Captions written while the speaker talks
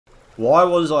Why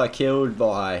was I killed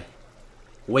by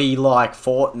We Like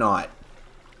Fortnite?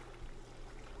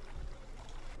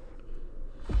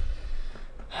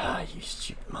 Ah, you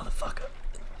stupid motherfucker.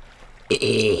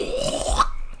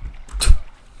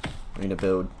 We're gonna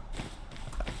build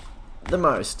the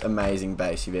most amazing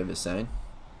base you've ever seen.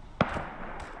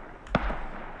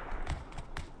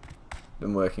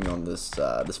 Been working on this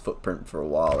this footprint for a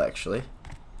while actually.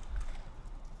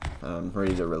 I'm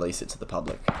ready to release it to the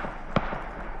public.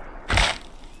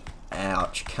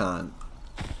 Ouch, can't.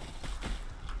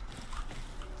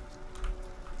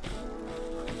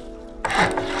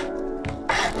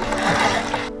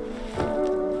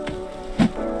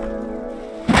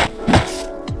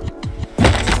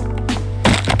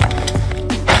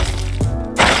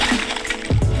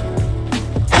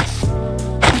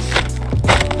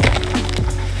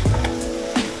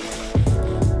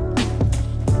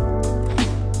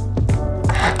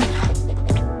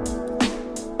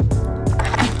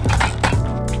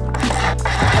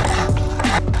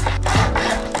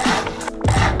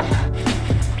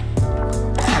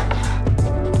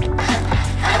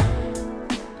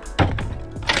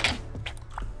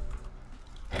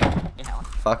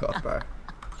 Fuck off, bro.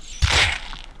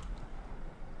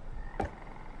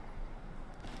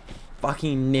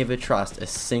 Fucking never trust a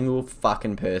single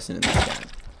fucking person in this game.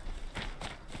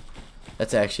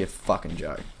 That's actually a fucking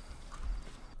joke.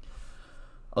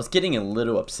 I was getting a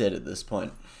little upset at this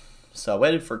point, so I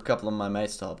waited for a couple of my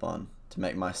mates to hop on to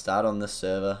make my start on this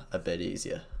server a bit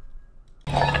easier.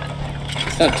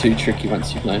 It's not too tricky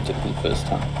once you've learned it for the first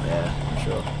time. Yeah, I'm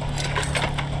sure.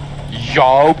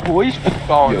 Yo, boys, what's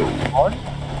going on?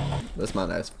 This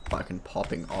Monday's fucking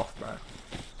popping off, bro.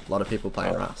 A lot of people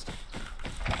playing Rust.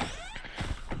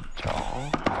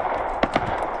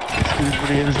 This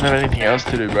dude doesn't have anything else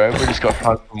to do, bro. We just got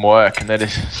home from work and they're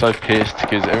just so pissed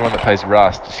because everyone that plays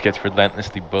Rust just gets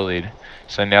relentlessly bullied.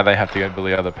 So now they have to go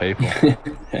bully other people.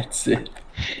 That's it.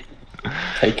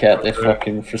 Take out their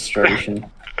fucking frustration.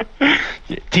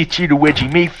 Yeah, teach you to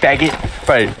wedgie me, faggot.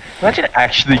 Bro, imagine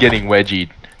actually getting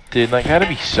wedgied. Dude, like, that'd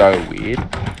be so weird.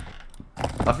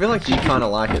 I feel like you kind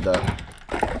of like it though.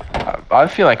 I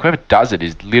feel like whoever does it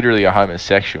is literally a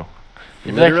homosexual.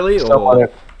 Literally, like, or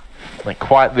like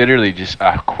quite literally just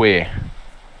queer.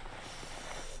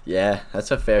 yeah, that's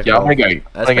a fair Yeah, call. I'm gonna go.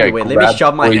 That's pretty weird. Let me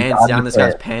shove my hands down this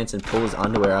guy's pants and pull his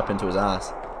underwear up into his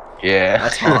ass. Yeah,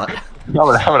 That's hot. I'm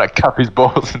gonna cup his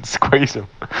balls and squeeze him.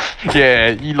 Yeah,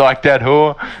 you like that,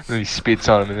 whore? And he spits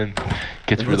on him and then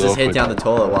gets He real puts his awkward. head down the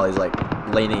toilet while he's like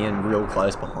leaning in real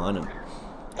close behind him.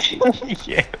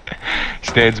 Yeah,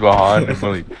 stands behind him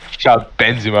while he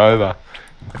bends him over,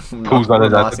 pulls on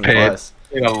his Nice and underpants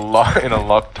in a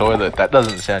locked toilet. That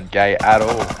doesn't sound gay at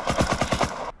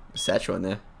all. Satchel in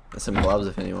there. There's some gloves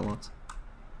if anyone wants.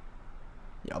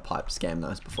 Yeah, I'll pipe scam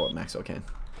those before Maxwell can.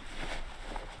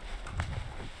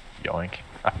 Yoink.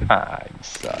 You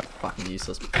suck. Fucking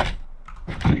useless.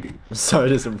 I'm so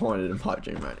disappointed in pipe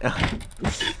dream right now.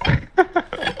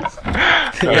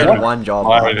 He had one job.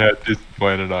 I know how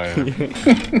disappointed I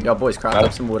am. Yo, boys, craft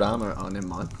up some wood armor. Oh, never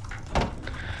mind.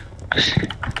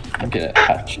 I'm gonna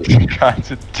hatch it.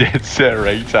 Guy's a dead set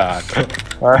retard.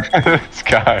 Let's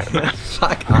go.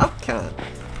 Fuck up, cunt.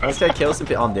 Let's go kill some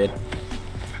people. I'm dead.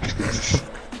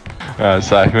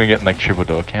 So if we can get in like triple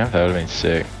door camp, that would have been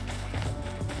sick.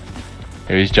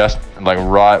 He's just like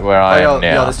right where I am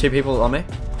now. Yo, there's two people on me.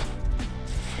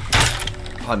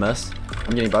 I miss.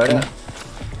 I'm getting bowed out.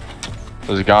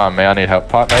 There's a guy on me. I need help.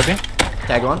 Pipe maybe.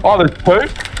 Tag one. Oh, there's two.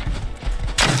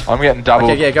 I'm getting double.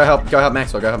 Okay, yeah, go help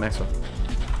Maxwell. Go help Maxwell.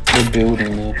 They're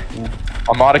building there. Yeah.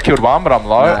 I might have killed one, but I'm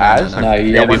low. No,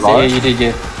 you Yeah, did. we low. Yeah, you did.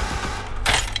 Yeah.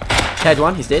 Tagged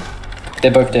one. He's dead.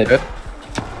 They're both dead. Good.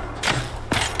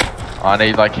 I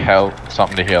need like help,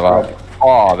 something to heal up.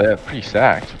 Oh, they're pretty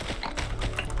stacked.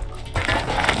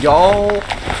 Yo,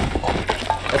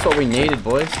 that's what we needed,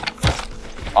 boys.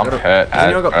 I'm hurt. Has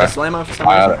anyone got pistol ammo for some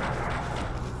reason?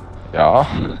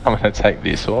 Yeah, I'm gonna take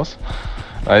this horse.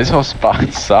 No, this horse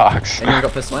fucking sucks. Anyone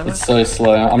got pistol ammo? It's so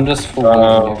slow. I'm just full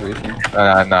building everything.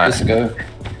 No. Just go.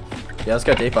 Yeah, let's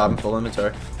go deep. I'm full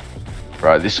inventory.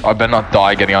 Bro, this I better not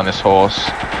die getting on this horse.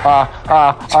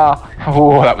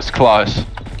 Oh, that was close.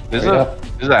 There's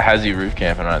a Hazzy roof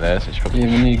camping right there, so Yeah,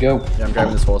 we need to go. Yeah, I'm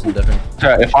grabbing this horse and dipping.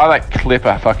 So if I like clip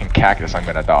a fucking cactus, I'm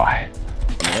gonna die.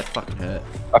 I mean, that fucking hurt.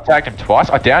 I've tagged him twice.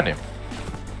 I downed him.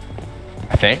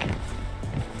 I think.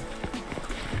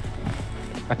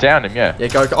 I downed him, yeah. Yeah,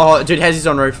 go. Oh, dude, Hazzy's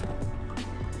on roof.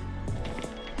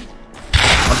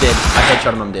 I'm dead. I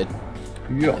headshot him. I'm dead.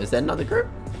 Yeah. Is that another group?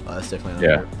 Oh, that's definitely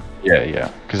another Yeah. group.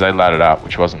 Yeah. Because they laddered up,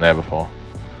 which wasn't there before.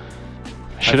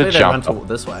 I should have Hopefully they run jumped.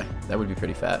 this way. That would be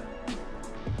pretty fat.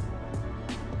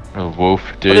 Oh, wolf,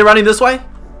 Are dude. they running this way?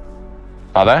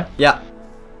 Are they? Yeah,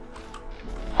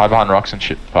 Hide behind rocks and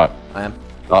shit, but I am.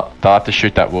 they'll have to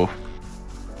shoot that wolf.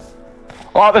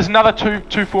 Oh, there's another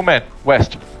two full men.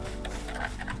 West.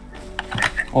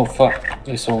 Oh fuck,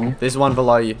 they saw me. There's one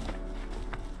below you.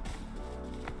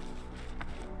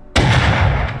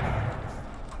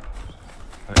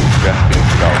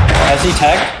 Has he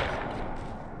tagged?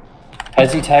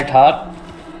 Has he tagged hard?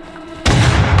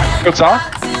 Good star.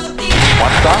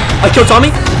 One star. I killed Tommy.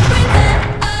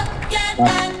 No,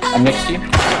 I'm next to you.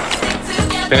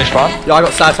 Finish one. Yeah, I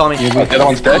got star Tommy. Yeah, The other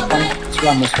one's dead. Let's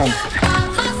run, let's run.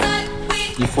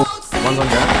 You full. One's on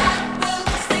ground.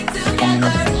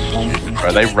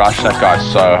 Bro, they rushed that guy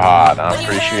so hard. And I'm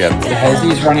pretty sure he had. The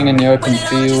Hazy's running in the open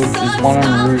field. There's one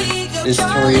on roof. There's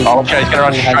three. Oh, okay, he's gonna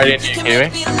run straight into you, Kiwi.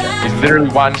 He's literally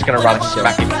one just gonna run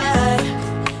smack into you.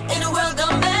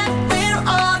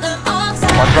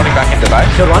 One's running back into base.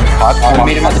 Killed one. Oh,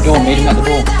 meet him at the door, meet him at the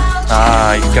door.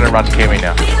 Ah, he's gonna run to Kiwi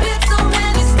now.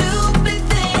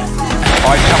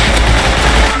 Oh, he's coming.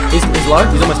 He's low.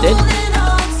 He's almost dead.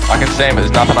 I can see him, but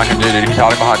there's nothing I can do, dude. He's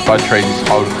hiding behind both trees. He's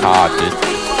holding hard, dude.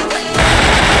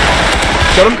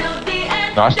 Killed him.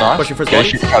 Nice, nice. Pushing for his Yeah, body.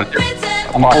 shoot, try to do-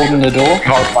 I'm holding the door.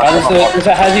 There's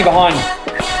a Hazy behind.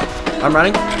 I'm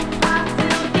running.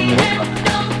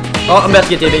 Oh, I'm about to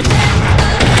get DB.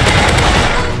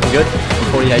 I'm good.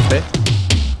 I'm 40 HP.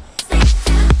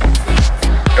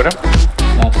 Got him?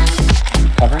 Nice.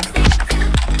 Covering.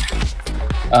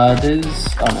 There's.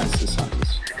 Oh no, it's the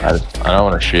Suns. I don't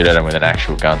want to shoot at him with an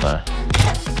actual gun, though.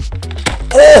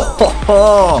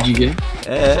 Oh! Did you get him?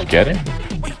 Yeah. Get him?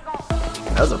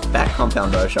 That was a fat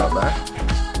compound bow shot, bro.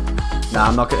 Nah,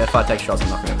 I'm not gonna. If I take shots, I'm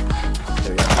not gonna.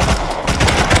 There we go.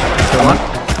 Kill one.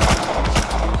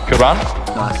 Good run.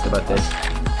 Nice, they're both dead.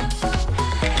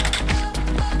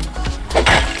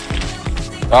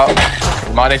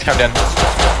 Oh, might need to come down.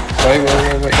 Wait.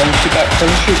 Don't shoot back.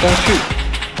 Don't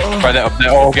shoot. Bro,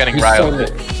 they're all getting He's railed. so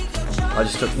lit. I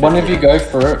just took. One of you go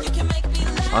for it.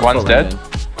 I'm One's full dead. in.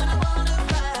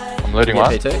 I'm looting Yeah,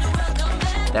 one.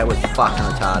 P2. That was fucking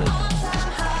retarded.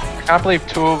 I can't believe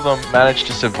two of them managed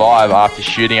to survive after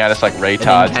shooting at us like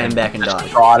retards. And then came back and just died.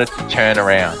 tried to turn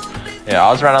around. Yeah,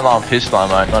 I was running low on pistol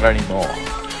ammo, not anymore.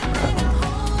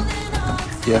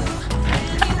 Yeah.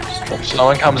 If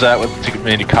someone comes out with to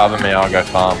me to cover me, I'll go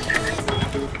farm.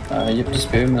 You have to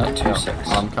spare him like 2 seconds.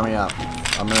 I'm coming up.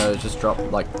 I'm gonna just drop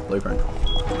like blueprint.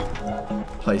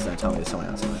 Please don't tell me there's someone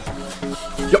else in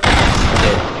there. Yup.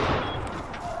 Dead.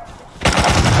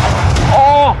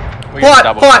 Oh! We got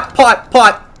double.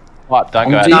 Pipe. What? Don't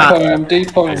I'm go out. depoting him,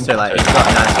 depoting It's him. too late. It's not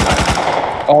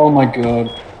nice. Oh my god.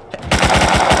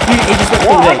 He just went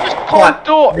full What? I deep. just closed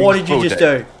door. What He's did you full just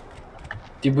deep. do?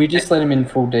 Did we just let him in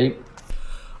full deep?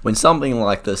 When something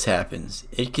like this happens,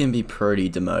 it can be pretty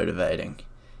demotivating.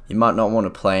 You might not want to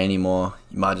play anymore.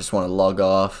 You might just want to log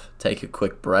off, take a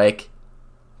quick break.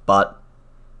 But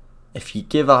if you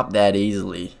give up that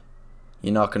easily,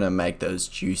 you're not going to make those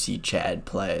juicy Chad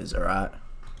players, alright?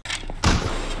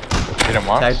 Hit him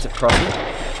once. Tagged crossing.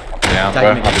 Down, Tag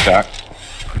bro. him I'll be back.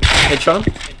 Headshot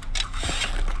him.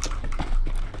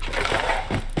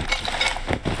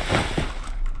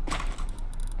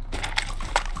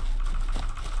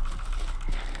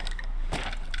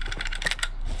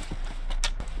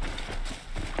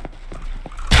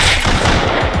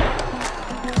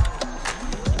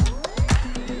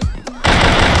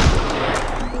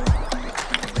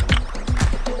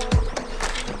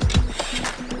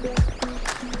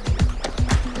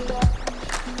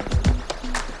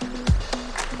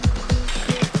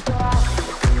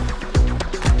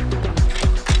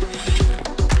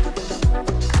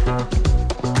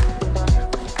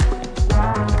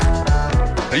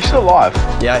 Are you still alive?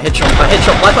 Yeah, headshot.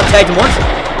 Python tagged him once.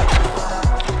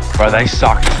 Bro, they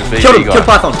suck. It's the BB Killed him. guy. Killed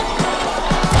Python.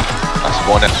 I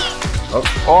spawned it.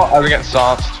 Oh, I was getting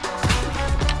silenced.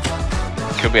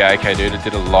 Could be AK, dude. It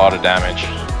did a lot of damage.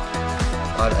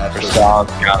 I'd For a absolutely.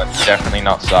 silenced gun, it's definitely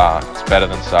not SAR. It's better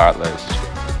than SAR at least.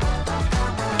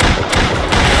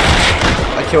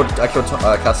 I killed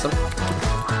Custom.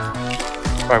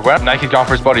 Bro, where? Naked going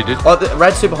for his body, dude. Oh, the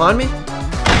Rad's two behind me.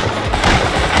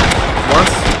 Once,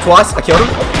 twice, I killed him.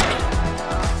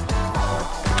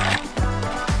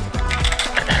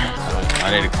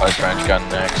 I need a close range gun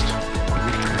next.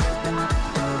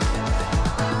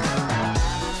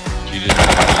 You just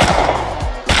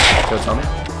Killed Tommy.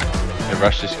 yeah,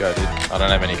 rush this guy, dude. I don't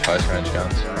have any close range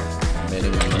guns.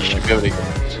 You should be able to.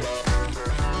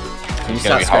 Can you He's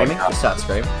gonna start be holding screaming? up. Just start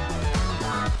screaming.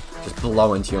 Just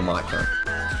blow into your mic, man.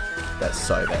 That's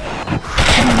so bad.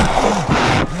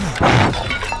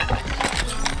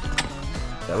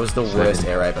 That was the worst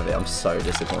air raid of it. I'm so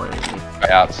disappointed in you.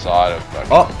 Outside of. Like,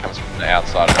 Oh. Comes from the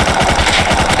outside of.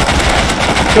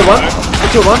 Kill one. I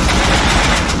killed one.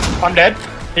 I'm dead.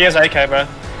 He has AK, bro.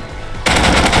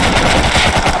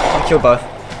 I killed both.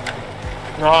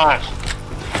 Nice.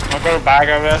 I've got a bag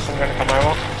over there, so I'm gonna come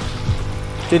over.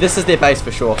 Dude, this is their base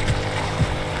for sure.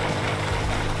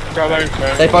 Go there,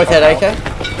 bro. They both had AK?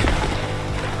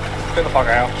 Get the fuck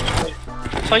out.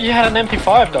 So you had an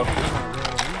MP5, dog.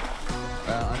 I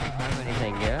don't have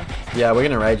anything, yeah? Yeah, we're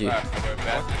gonna raid you. We're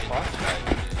about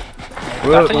to-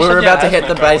 We I thought you were said you about to had hit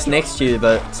the hazmat, base next to you,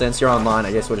 but since you're online,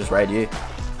 I guess we'll just raid you.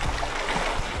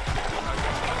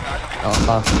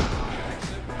 Oh,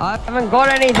 I haven't got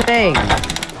anything!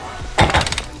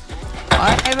 I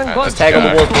haven't got Let's Tag on the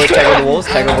go. walls, boys. Tag on the walls.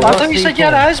 Tag on the I walls. thought you said you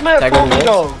had a hazmat Tag for on the me,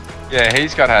 walls. dog. Yeah,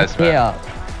 he's got hazmat.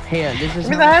 Here, this is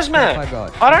Give me the how hazmat. much I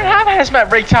got. I don't have hazmat,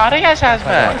 retard. He has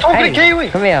hazmat. Talking to Kiwi.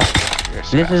 Come here. Yes,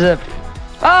 This man. is a...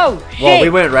 Oh, shit! Well, we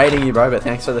weren't raiding you, bro, but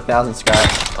thanks for the 1,000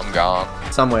 scraps. I'm gone.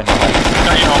 Somewhere. No,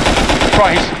 you're not.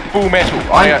 Right, he's full metal.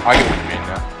 I get what you mean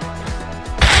now.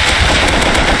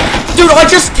 Dude,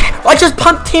 I just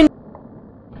pumped 10.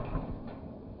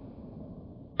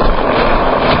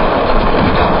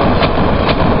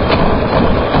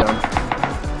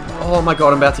 Oh my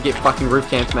god, I'm about to get fucking roof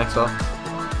camped, Maxwell.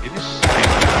 It is.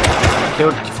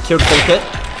 Killed full kit.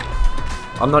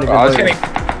 I'm not even I was moving.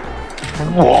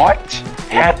 getting. What?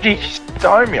 How did he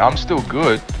stone me? I'm still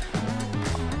good.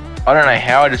 I don't know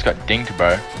how I just got dinked,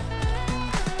 bro.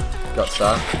 Got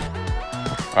star.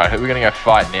 Alright, who are we gonna go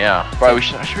fight now? Bro, we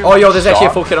should be Oh, yo, there's actually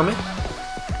a start. full kit on me.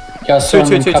 Guys,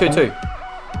 Two.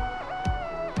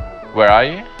 Where are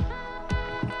you?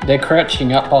 They're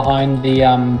crouching up behind the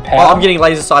Oh, power. I'm getting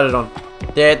laser sighted on.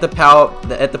 They're at the power,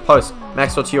 at the post.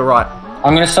 Maxwell, to your right.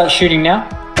 I'm gonna start shooting now.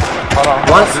 Hold on.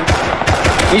 Once.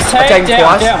 He's I tagged tagged him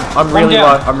down, twice. down. I'm One really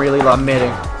down. low. I'm really low. I'm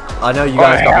medding. I know you Bro,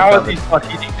 guys got how me are covered. these not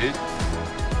hitting, dude?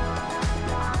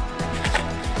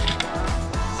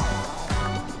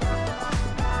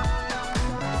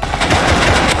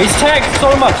 He's tagged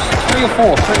so much. 3 or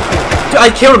 4. Dude,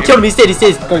 I killed him. He's dead.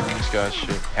 Go. This guy's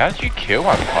shit. How did you kill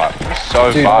one pipe? You're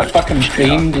so Dude, far. I fucking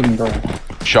beamed him, bro.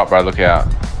 Shot, bro. Look out.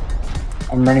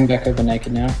 I'm running back over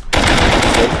naked now.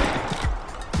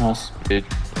 Nice. Dude.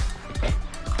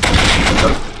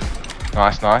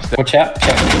 Nice. Watch out.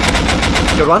 Check.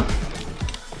 Killed one.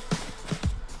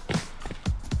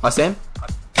 Hi, Sam.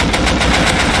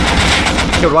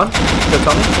 Killed one. Killed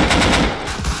Tommy.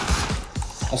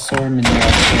 I saw him in there.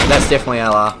 Actually. That's definitely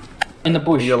LR. In the Are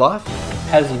bush. you alive?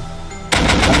 Has he?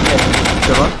 I'm dead.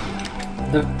 Killed one.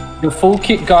 The full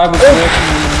kit guy was working in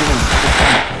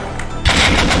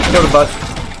the Killed them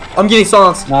both. I'm getting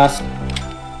silenced. middle. Nice.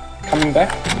 Coming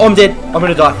back. Oh, I'm dead. I'm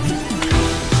gonna die.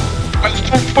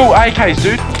 Full AKs,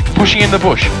 dude. Pushing in the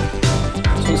bush.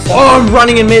 Suicide. Oh, I'm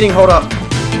running and meeting. Hold up.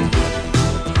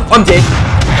 I'm dead.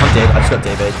 I just got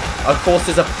DB'd. Of course,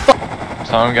 there's a.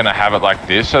 So I'm gonna have it like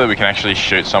this so that we can actually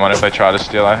shoot someone if they try to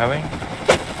steal our heli.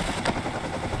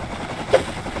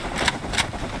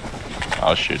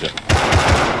 I'll shoot it.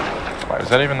 Wait, was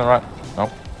that even the right?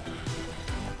 Nope.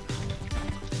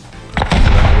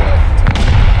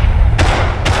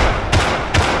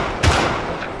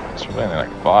 It's probably only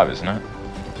like 5, isn't it?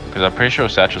 Because I'm pretty sure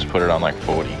Satchel's put it on like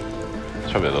 40.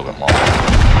 It's probably a little bit more. Look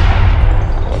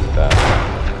at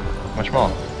that. Much more.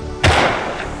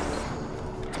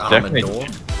 Definitely. Door.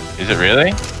 Is it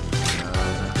really?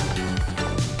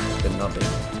 Could not be.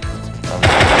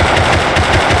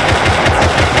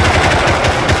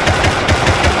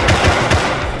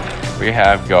 We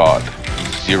have got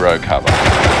 0 cover.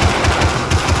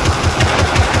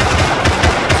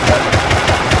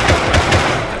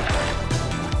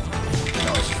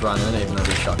 I was just running, even though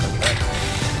we shot them back.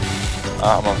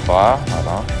 Ah, I'm on fire. Hold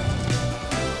on.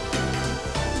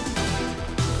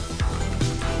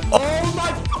 Oh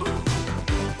my god!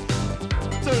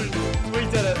 Dude, we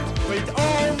did it.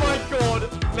 Oh my god,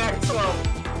 Maxwell!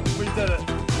 We did it.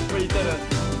 We did it.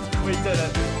 We did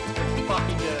it. We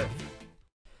fucking did it.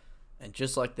 And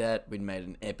just like that, we'd made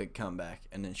an epic comeback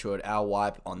and ensured our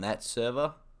wipe on that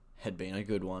server had been a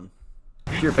good one.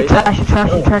 Could you repeat that?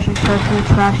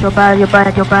 Trash, you're bad, you're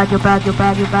bad, you're bad, you're bad, you're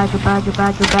bad, you're bad, you're bad, you're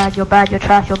bad, you're bad, you're bad, you're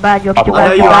trash, you're bad, you're bad,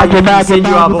 you're bad, you're bad, you're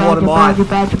bad, you're bad, you're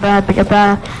bad, you're bad, you're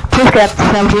bad. Please get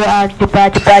yourself here out, you're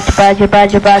bad, you're bad, you're bad, you're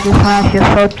bad, you're bad, you're trash, you're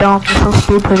so dumb, you're so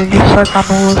stupid, and you're so dumb,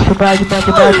 you're bad, you're bad,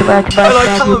 you're bad, you're bad, you're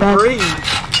bad, you're bad, you're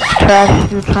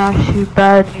bad. Trash, you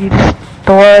bad, you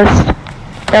the worst.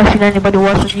 Never seen anybody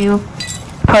worse than you.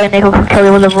 Probably Nico can kill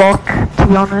you with a rock, to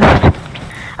be honest.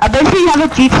 I basically have a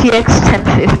GTX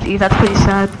 1050, that's pretty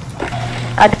sad.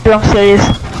 I'm serious.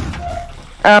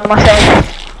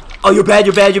 Myself. Oh, you're bad,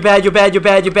 you're bad, you're bad, you're bad, you're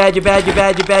bad, you're bad, you're bad, you're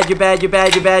bad, you're bad, you're bad, you're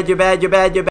bad, you're bad, you're bad, you're bad, you're bad.